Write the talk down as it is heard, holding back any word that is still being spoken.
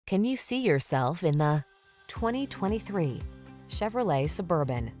Can you see yourself in the 2023 Chevrolet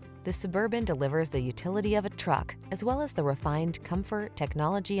Suburban? The Suburban delivers the utility of a truck, as well as the refined comfort,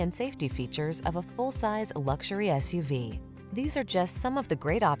 technology, and safety features of a full-size luxury SUV. These are just some of the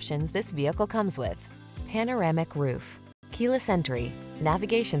great options this vehicle comes with: panoramic roof, keyless entry,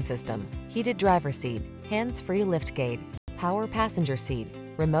 navigation system, heated driver's seat, hands-free liftgate, power passenger seat,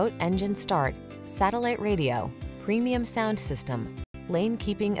 remote engine start, satellite radio, premium sound system, lane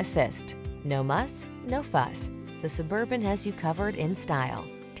keeping assist. No muss, no fuss. The Suburban has you covered in style.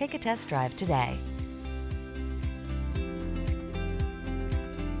 Take a test drive today.